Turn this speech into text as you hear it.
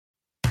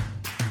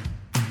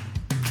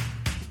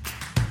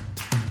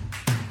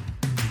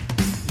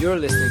You're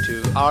listening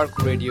to ARC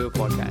Radio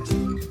Podcast.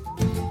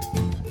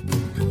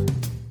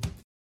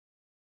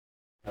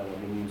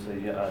 ومن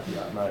سيئات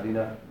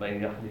أعمالنا من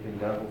يهده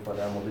الله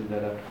فلا مضل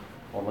له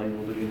ومن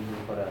يضلله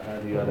فلا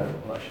هادي له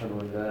وأشهد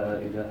أن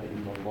لا إله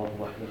إلا الله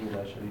وحده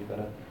لا شريك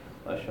له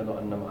وأشهد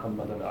أن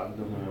محمدا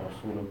عبده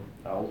ورسوله.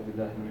 أعوذ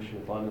بالله من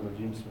الشيطان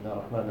الرجيم. بسم الله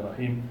الرحمن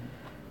الرحيم.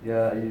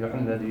 يا أيها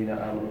الذين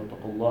آمنوا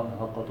اتقوا الله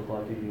حق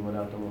تقاته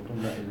ولا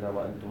تموتن إلا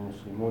وأنتم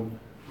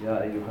مسلمون.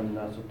 يا أيها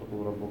الناس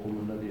اتقوا ربكم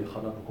الذي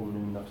خلقكم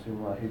من نفس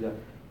واحدة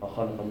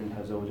وخلق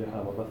منها زوجها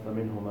وبث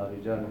منهما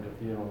رجالا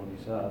كثيرا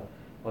ونساء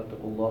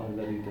واتقوا الله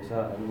الذي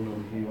تساءلون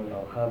به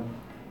والأرحام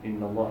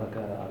إن الله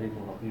كان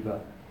عليكم رقيبا.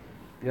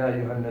 يا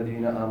أيها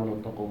الذين آمنوا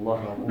اتقوا الله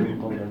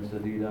وقولوا قولا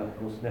سديدا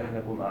يصلح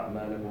لكم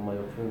أعمالكم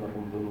ويغفر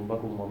لكم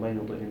ذنوبكم ومن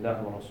يطع الله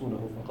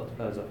ورسوله فقد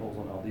فاز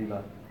فوزا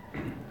عظيما.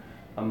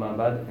 أما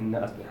بعد إن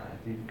أصلح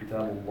الحديث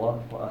كتاب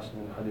الله وأحسن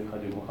الحديث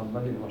هدي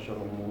محمد وشر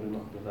الأمور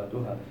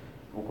محدثاتها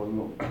وكل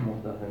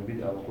محدثة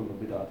بدعة وكل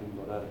بدعة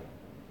ضلالة.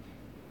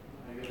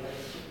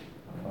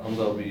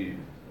 Alhamdulillah, we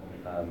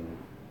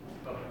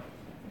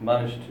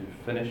managed to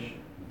finish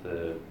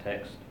the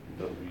text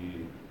that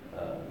we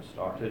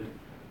started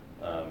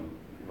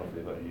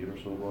roughly about a year or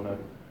so ago now,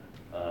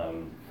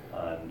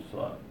 and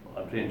so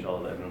I pray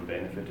inshallah that everyone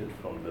benefited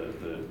from the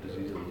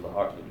diseases of the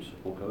heart that we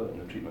spoke about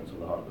and the treatments of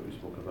the heart that we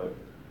spoke about,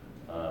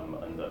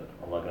 and that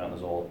Allah grant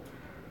us all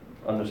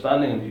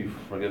understanding, and you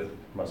forgive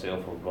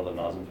myself or Brother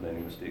Nazim for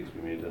any mistakes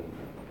we made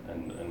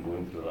in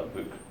going through that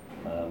book.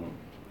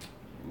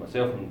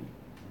 Myself and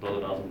Brother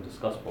Nazim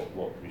discussed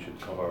what we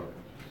should cover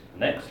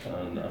next,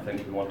 and I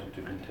think we wanted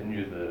to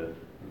continue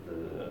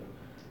the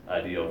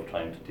idea of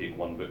trying to take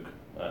one book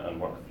and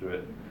work through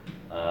it.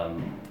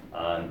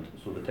 And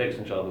so the text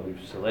inshallah that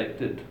we've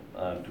selected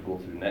to go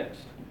through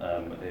next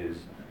is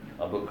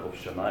a book of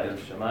Shama'il.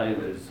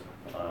 Shama'il is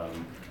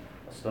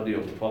a study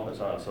of the Prophet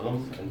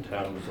ﷺ in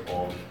terms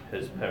of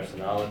his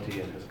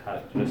personality and his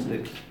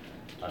characteristics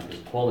and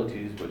his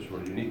qualities which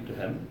were unique to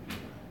him.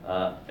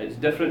 It's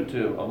different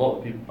to a lot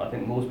of people. I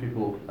think most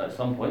people at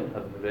some point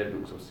have read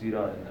books of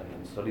Seerah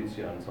and studied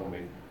Seerah in some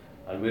way.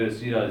 And whereas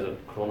Seerah is a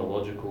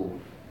chronological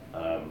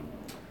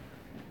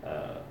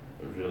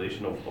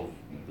relation of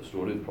the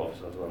story of the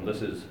Prophet ﷺ,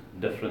 this is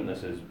different.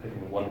 This is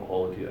picking one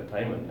quality at a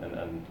time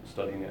and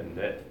studying it in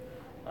depth,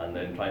 and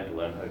then trying to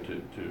learn how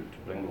to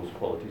bring those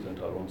qualities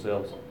into our own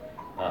selves.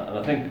 And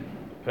I think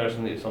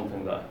personally it's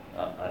something that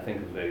I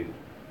think is very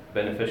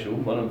beneficial.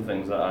 One of the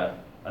things that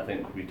I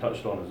think we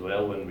touched on as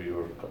well when we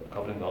were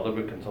covering the other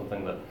book, and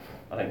something that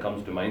I think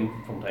comes to mind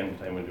from time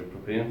to time when you're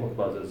preparing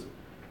khutbahs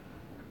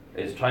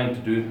is trying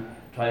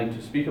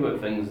to speak about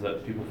things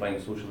that people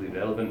find socially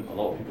relevant. A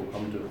lot of people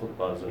come to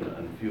khutbahs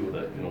and feel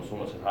that so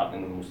much is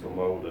happening in the Muslim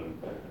world,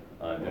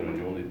 and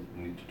you only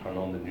need to turn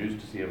on the news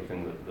to see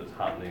everything that's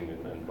happening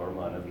in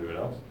Burma and everywhere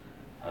else.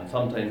 And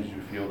sometimes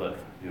you feel that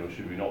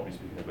should we not be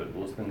speaking about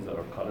those things that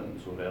are current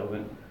and so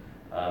relevant?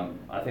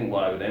 I think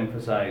what I would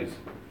emphasise,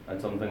 and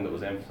something that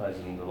was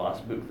emphasised in the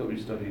last book that we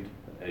studied,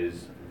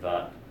 is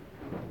that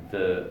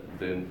the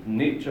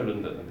nature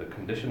and the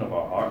condition of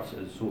our hearts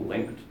is so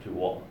linked to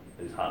what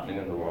is happening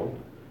in the world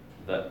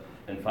that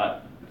in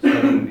fact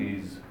studying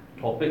these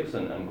topics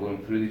and going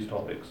through these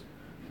topics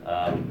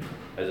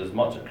is as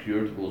much a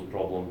cure to those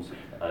problems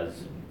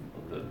as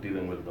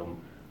dealing with them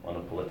on a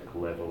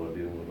political level or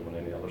dealing with them on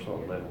any other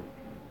sort of level.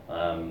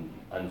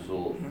 And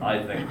so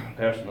I think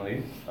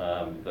personally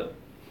that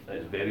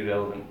it's very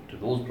relevant to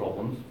those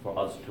problems for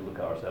us to look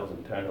at ourselves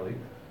internally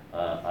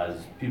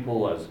as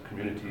people, as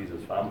communities,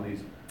 as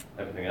families,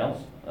 everything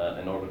else,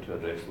 in order to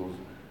address those.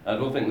 I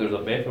don't think there's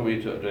a better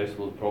way to address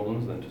those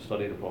problems than to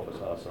study the Prophet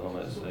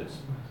ﷺ.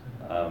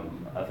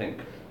 I think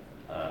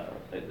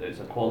it's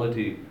a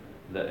quality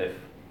that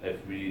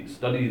if we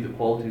study the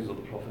qualities of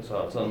the Prophet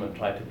ﷺ and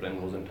try to bring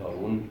those into our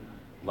own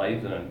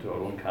lives and into our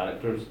own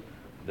characters,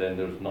 then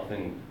there's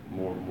nothing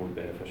more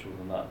beneficial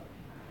than that.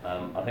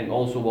 I think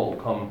also what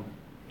will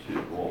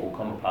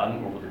come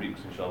apparent over the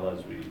weeks, inshallah,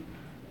 as we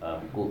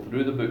go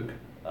through the book,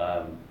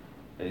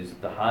 is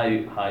the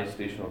high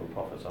station of the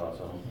Prophet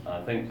ﷺ.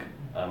 I think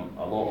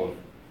a lot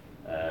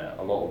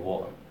of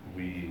what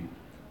we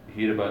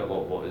hear about, a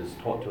lot of what is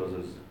taught to us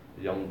as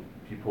young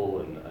people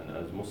and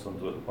as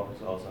Muslims about the Prophet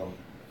ﷺ,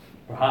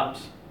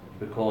 perhaps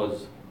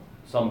because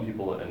some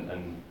people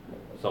in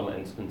some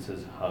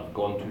instances have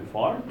gone too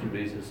far to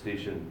raise his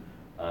station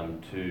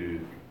to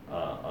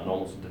an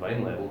almost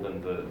divine level,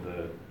 then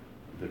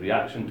the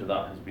reaction to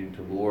that has been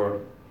to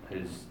lower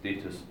his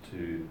status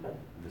to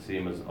the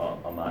same as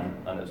a man,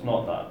 and it's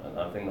not that. And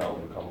I think that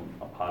will become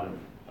apparent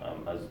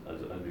as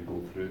we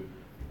go through,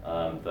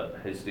 that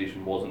his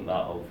station wasn't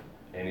that of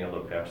any other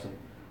person.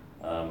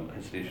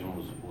 His station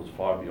was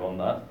far beyond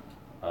that,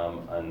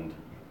 and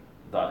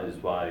that is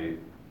why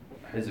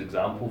his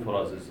example for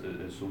us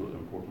is so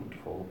important to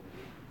follow.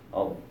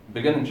 I'll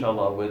begin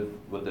inshallah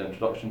with the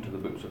introduction to the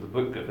book. So the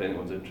book, if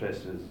anyone's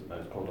interested,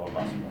 is called Our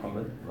Master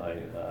Muhammad by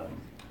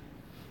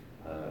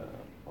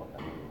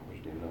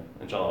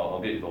inshallah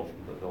I'll get you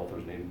the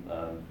author's name,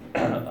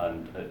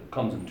 and it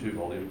comes in 2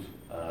 volumes,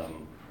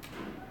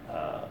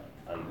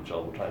 and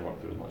inshallah we'll try and work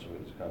through as much of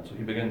it as we can. So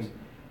he begins,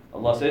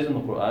 Allah says in the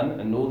Quran,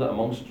 and know that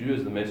amongst you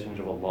is the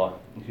messenger of Allah.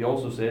 He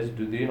also says,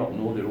 do they not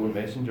know their own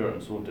messenger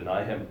and so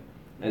deny him?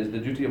 It is the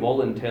duty of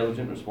all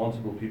intelligent,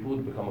 responsible people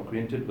to become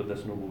acquainted with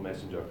this noble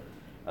messenger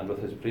and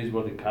with his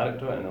praiseworthy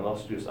character and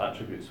illustrious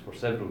attributes for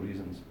several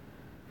reasons.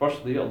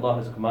 Firstly, Allah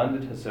has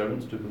commanded his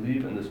servants to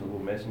believe in this noble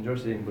messenger,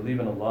 saying, believe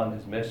in Allah and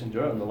his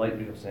messenger and the light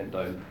we have sent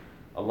down.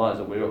 Allah is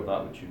aware of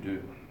that which you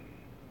do.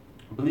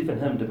 Belief in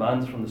him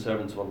demands from the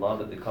servants of Allah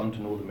that they come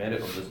to know the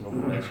merit of this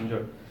noble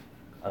messenger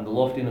and the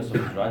loftiness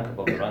of his rank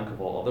above the rank of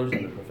all others,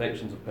 and the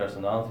perfections of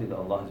personality that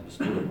Allah has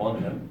bestowed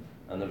upon him,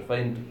 and the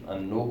refined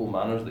and noble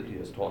manners that he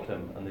has taught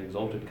him, and the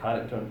exalted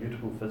character and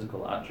beautiful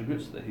physical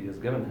attributes that he has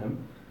given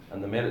him,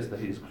 and the merits that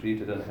he has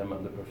created in him,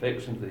 and the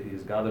perfections that he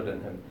has gathered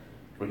in him.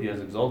 For he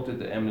has exalted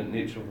the eminent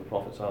nature of the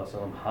Prophet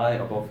ﷺ high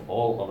above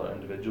all other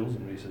individuals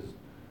and races,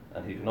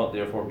 and he cannot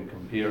therefore be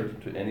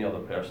compared to any other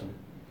person.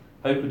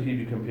 How could he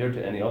be compared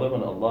to any other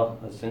when Allah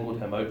has singled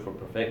him out for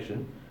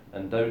perfection,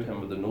 endowed him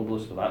with the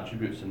noblest of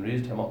attributes, and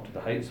raised him up to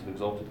the heights of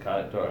exalted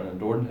character, and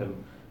adorned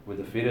him with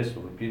the fairest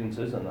of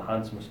appearances and the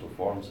handsomest of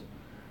forms,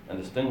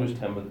 and distinguished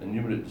him with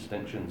innumerable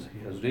distinctions?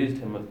 He has raised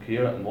him with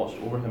care and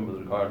watched over him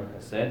with regard, and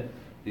has said,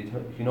 did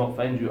he not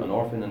find you an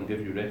orphan and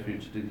give you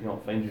refuge? Did he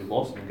not find you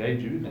lost and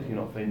guide you? Did he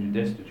not find you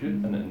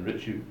destitute and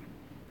enrich you?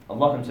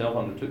 Allah himself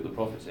undertook the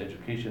Prophet's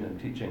education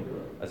and teaching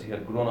as he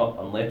had grown up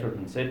unlettered,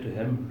 and said to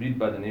him, read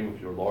by the name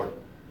of your Lord.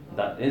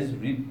 That is,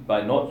 read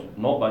by not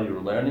by your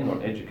learning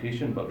or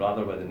education, but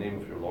rather by the name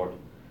of your Lord.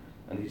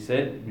 And he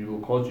said, we will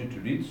cause you to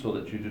read so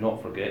that you do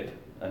not forget.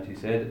 And he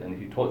said, and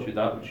he taught you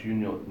that which you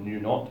knew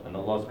not, and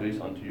Allah's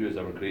grace unto you is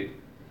ever great.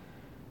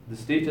 The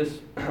status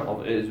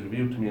of it is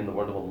revealed to me in the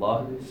word of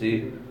Allah.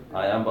 Say,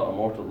 I am but a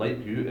mortal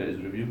like you, it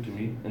is revealed to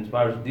me,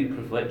 inspires deep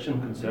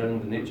reflection concerning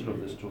the nature of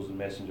this chosen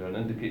messenger, and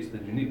indicates the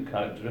unique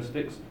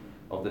characteristics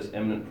of this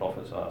eminent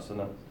Prophet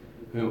ﷺ,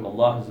 whom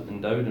Allah has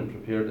endowed and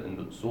prepared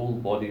in soul,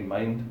 body,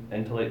 mind,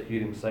 intellect,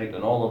 hearing, sight,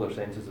 and all other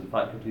senses and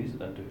faculties,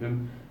 and to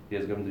whom he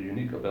has given the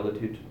unique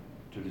ability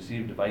to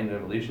receive divine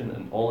revelation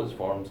in all its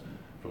forms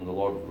from the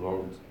Lord of the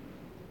worlds.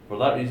 For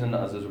that reason,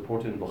 as is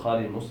reported in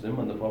Bukhari and Muslim,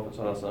 when the Prophet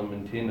ﷺ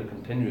maintained a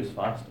continuous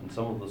fast, and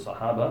some of the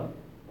Sahaba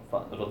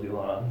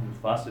who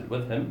fasted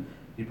with him,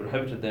 he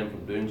prohibited them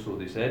from doing so.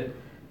 They said,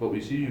 but we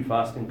see you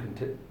fasting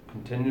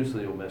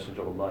continuously, O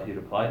Messenger of Allah. He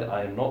replied,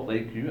 I am not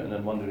like you, and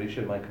in one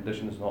narration my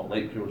condition is not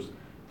like yours.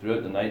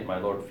 Throughout the night my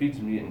Lord feeds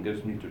me and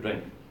gives me to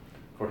drink.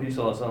 For he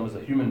ﷺ is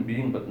a human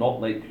being, but not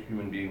like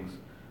human beings,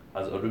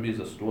 as a ruby is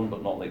a stone,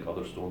 but not like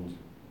other stones.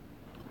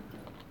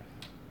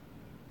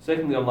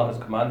 Secondly, Allah has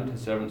commanded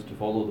his servants to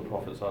follow the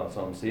Prophet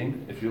ﷺ,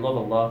 saying, if you love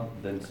Allah,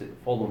 then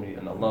follow me,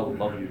 and Allah will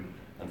love you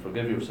and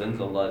forgive your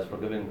sins. Allah is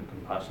forgiving and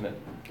compassionate.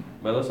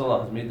 By this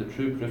Allah has made the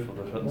true proof of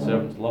the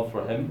servants' love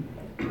for him,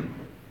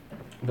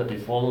 that they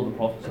follow the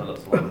Prophet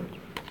ﷺ.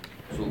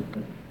 So,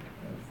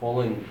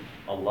 following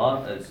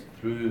Allah is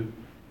through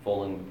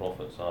following the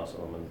Prophet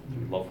ﷺ and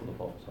through love for the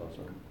Prophet ﷺ.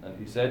 And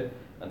he said,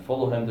 and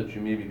follow him that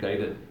you may be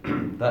guided.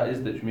 That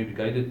is, that you may be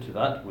guided to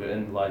that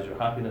wherein lies your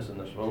happiness in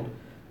this world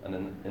and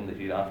in the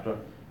hereafter.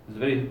 There's a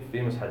very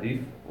famous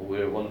hadith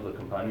where one of the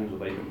companions of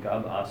Ubay ibn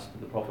Ka'b asked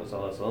the Prophet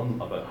ﷺ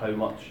about how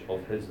much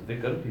of his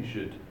dhikr he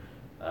should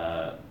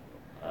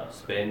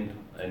spend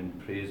in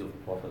praise of the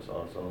Prophet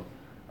ﷺ.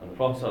 And the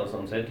Prophet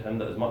ﷺ said to him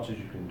that as much as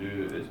you can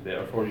do is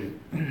better for you.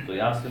 So he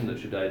asked him that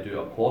should I do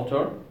a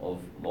quarter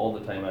of all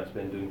the time I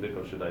spend doing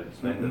dhikr, should I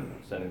spend it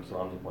sending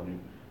salams upon you?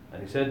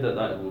 And he said that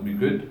that will be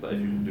good, but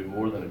if you can do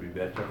more then it would be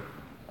better.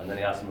 And then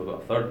he asked him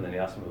about a third, and then he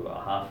asked him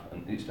about a half,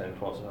 and each time the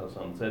Prophet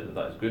ﷺ said that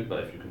that is good,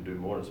 but if you can do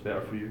more, it's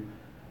better for you.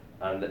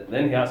 And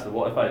then he asked,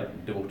 what if I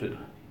devoted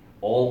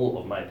all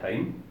of my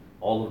time,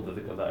 all of the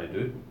dhikr that I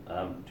do,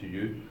 to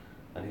you?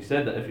 And he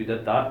said that if you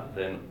did that,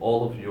 then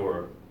all of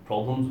your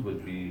problems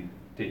would be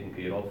taken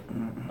care of.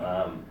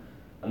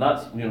 And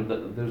that's,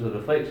 there's a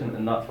reflection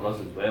in that for us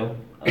as well.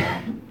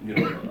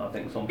 I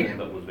think something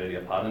that was very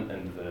apparent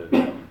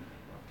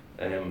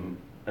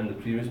in the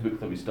previous book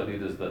that we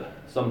studied is that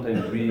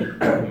sometimes we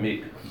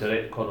make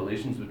direct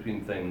correlations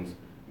between things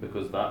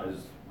because that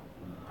is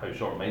how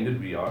short-minded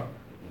we are,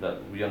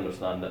 that we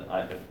understand that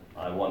if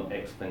I want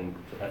X thing,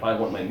 if I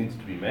want my needs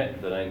to be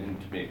met, then I need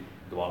to make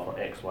dua for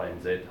X, Y,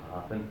 and Z to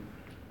happen,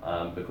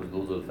 because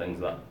those are the things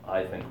that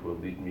I think will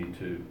lead me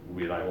to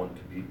where I want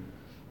to be.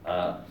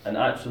 And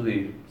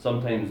actually,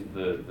 sometimes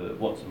the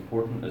what's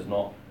important is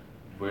not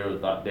where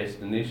that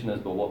destination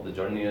is, but what the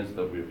journey is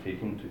that we're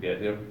taking to get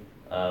there.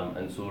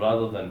 And so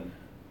rather than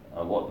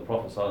what the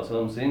Prophet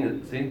ﷺ is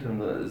saying to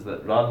him is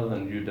that rather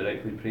than you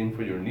directly praying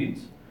for your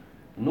needs,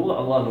 know that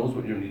Allah knows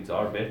what your needs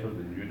are better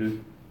than you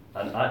do.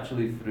 And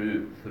actually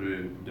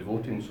through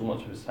devoting so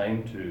much of his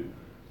time to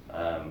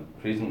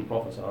praising the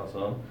Prophet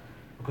ﷺ,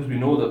 because we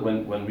know that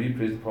when we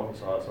praise the Prophet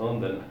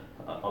ﷺ, then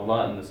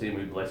Allah in the same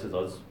way blesses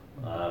us,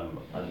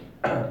 and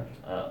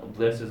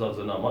blesses us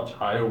in a much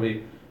higher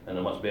way, in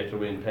a much better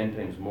way, and 10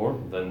 times more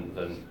than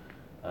the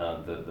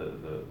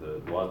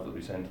du'as that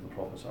we send to the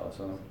Prophet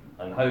ﷺ.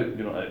 And how,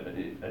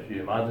 if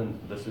you imagine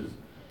this is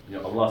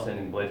Allah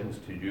sending blessings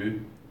to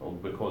you, or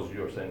because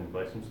you are sending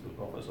blessings to the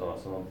Prophet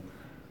ﷺ,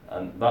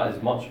 and that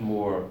is much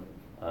more.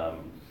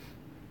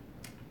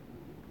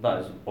 That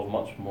is of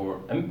much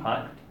more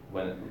impact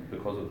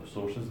because of the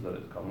sources that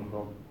it's coming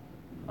from,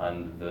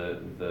 and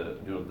the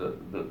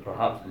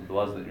perhaps the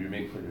du'as that you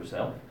make for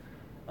yourself.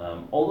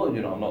 Although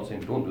I'm not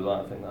saying don't do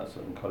that. I think that's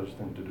an encouraged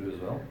thing to do as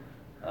well.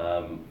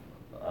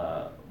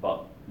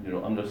 But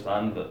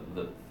understand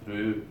that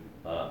through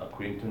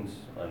acquaintance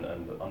and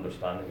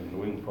understanding and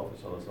knowing the Prophet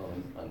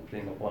ﷺ and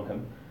praying upon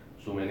him,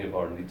 so many of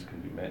our needs can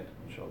be met,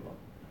 inshallah.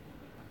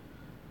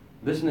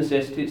 This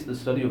necessitates the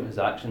study of his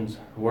actions,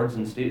 words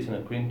and states in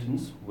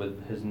acquaintance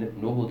with his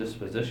noble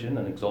disposition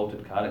and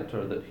exalted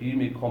character, that he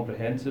may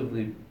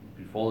comprehensively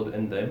be followed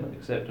in them,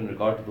 except in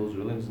regard to those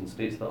rulings and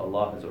states that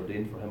Allah has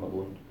ordained for him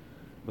alone.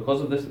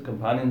 Because of this, the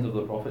companions of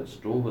the Prophet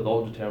strove with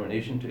all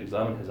determination to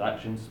examine his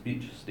actions,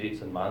 speech,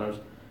 states and manners,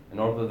 in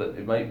order that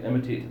they might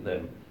imitate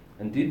them.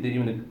 Indeed, they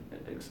even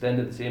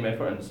extended the same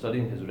effort in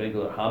studying his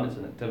regular habits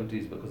and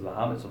activities, because the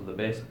habits of the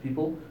best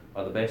people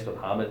are the best of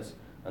habits,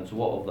 and so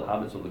what of the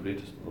habits of the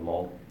greatest of them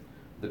all.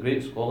 The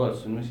great scholar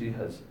Sunusi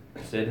has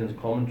said in his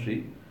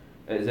commentary,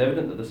 it is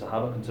evident that the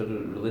Sahaba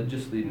considered it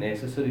religiously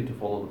necessary to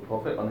follow the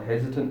Prophet,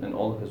 unhesitant in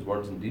all of his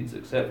words and deeds,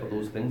 except for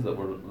those things that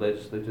were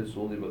legislated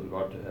solely with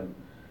regard to him.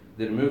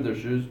 They removed their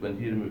shoes when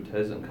he removed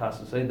his, and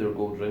cast aside their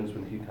gold rings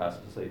when he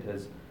cast aside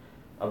his.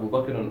 Abu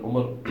Bakr and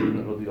Umar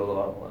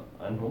radiallahu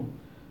anhum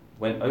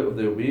went out of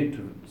their way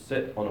to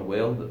sit on a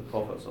well that the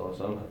Prophet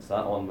ﷺ had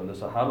sat on. When the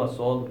Sahaba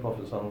saw the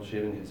Prophet ﷺ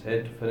shaving his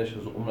head to finish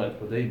his Umrah at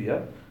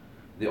Hudaybiyah,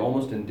 they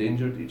almost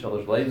endangered each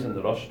other's lives in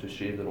the rush to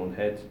shave their own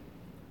heads.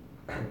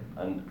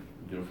 And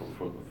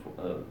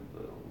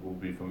we'll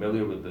be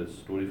familiar with the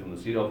story from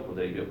the Seerah of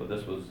Hudaybiyah, but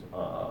this was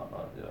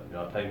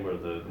a time where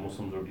the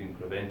Muslims were being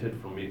prevented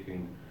from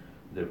making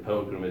their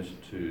pilgrimage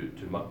to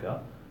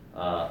Mecca,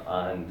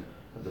 and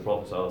the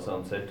Prophet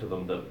ﷺ said to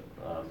them that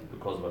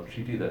because of a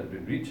treaty that had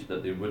been reached,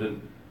 that they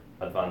wouldn't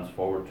advance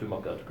forward to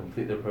Mecca to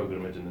complete their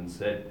pilgrimage, and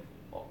instead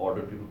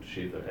ordered people to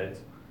shave their heads.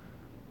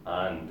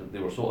 And they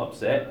were so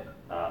upset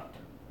at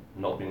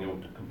not being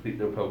able to complete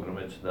their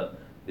pilgrimage that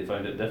they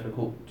found it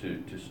difficult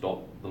to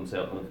stop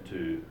themselves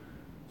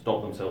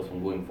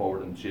from going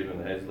forward and shaving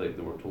their heads like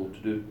they were told to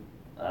do.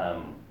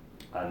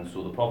 And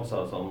so the Prophet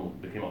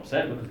ﷺ became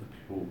upset because the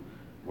people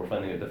were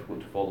finding it difficult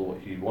to follow what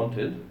he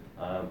wanted.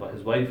 But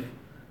his wife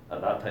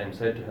at that time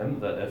said to him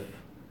that if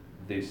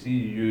they see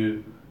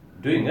you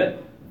doing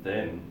it,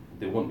 then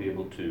they won't be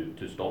able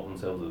to stop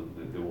themselves.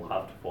 They will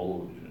have to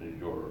follow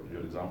your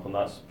example. And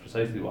that's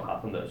precisely what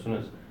happened. As soon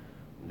as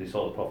they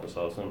saw the Prophet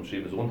ﷺ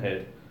shave his own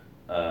head,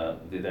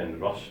 they then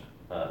rushed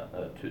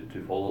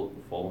to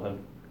follow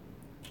him.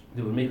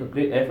 They would make a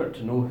great effort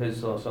to know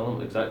his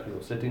exactly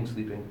of sitting,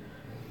 sleeping,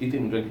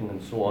 eating, drinking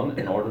and so on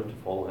in order to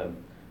follow him.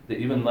 They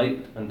even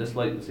liked and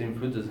disliked the same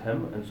foods as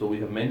him, and so we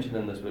have mentioned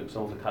in this book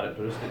some of the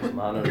characteristics,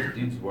 manners,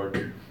 deeds, words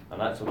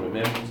and acts of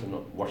remembrance and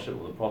worship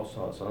of the Prophet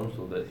ﷺ,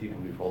 so that he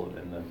can be followed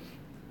in them.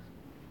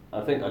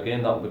 I think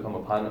again that will become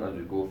apparent as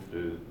we go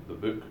through the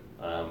book.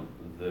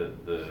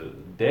 The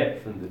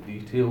depth and the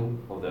detail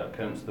of the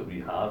accounts that we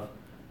have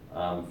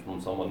from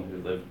someone who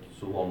lived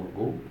so long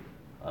ago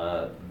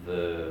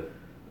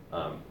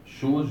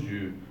shows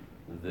you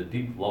the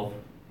deep love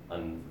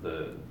and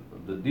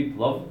the deep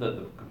love that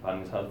the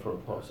companions had for the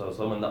Prophet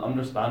ﷺ, and the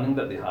understanding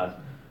that they had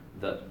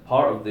that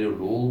part of their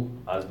role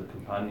as the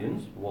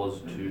companions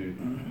was to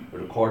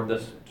record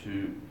this,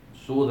 to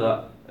so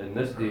that in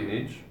this day and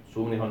age,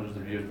 so many hundreds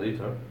of years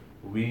later,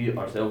 we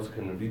ourselves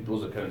can read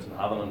those accounts and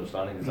have an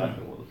understanding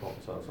exactly what the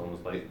Prophet ﷺ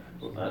was like.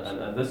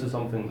 And this is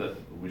something that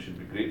we should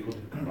be grateful to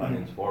the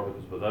companions for,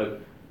 because without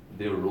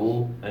their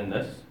role in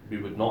this, we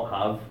would not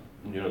have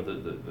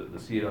the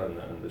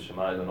Seerah and the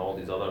Shama'il and all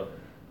these other,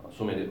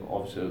 so many,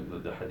 obviously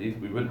the Hadith,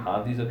 we wouldn't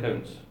have these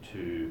accounts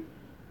to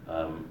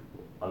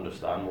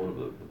understand more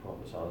about the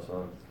Prophet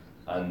ﷺ.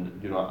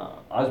 And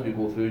as we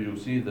go through, you'll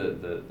see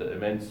the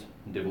immense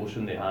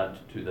devotion they had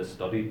to this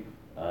study,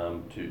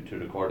 to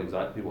record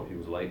exactly what he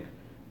was like,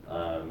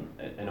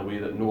 in a way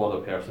that no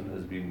other person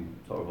has been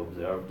sort of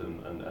observed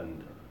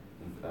and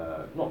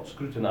not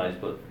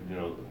scrutinized, but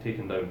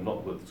taken down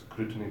not with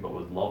scrutiny but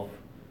with love,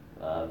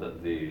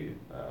 that they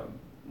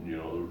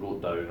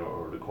wrote down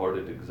or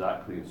recorded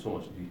exactly in so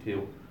much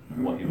detail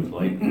what he was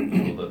like,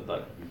 so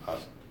that could be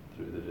passed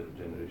through the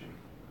generation.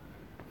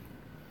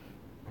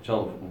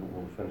 Inshallah,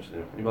 we'll finish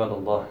there. عباد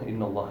الله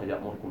إن الله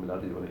يأمركم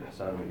بالعدل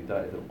والإحسان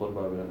وإيتاء ذي القربى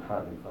وينهى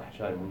عن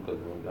الفحشاء والمنكر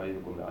والبغي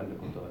يعظكم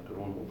لعلكم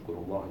تذكرون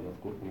واذكروا الله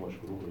يذكركم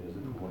واشكروه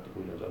يزدكم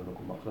واتقوه يجعل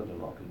لكم مخرجا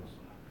وأقيموا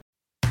الصلاة.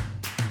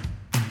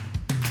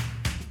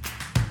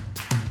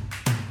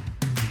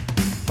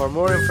 For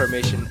more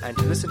information and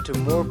to listen to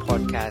more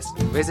podcasts,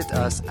 visit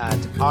us at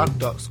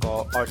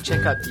arc.score or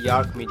check out the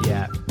Arc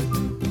Media app.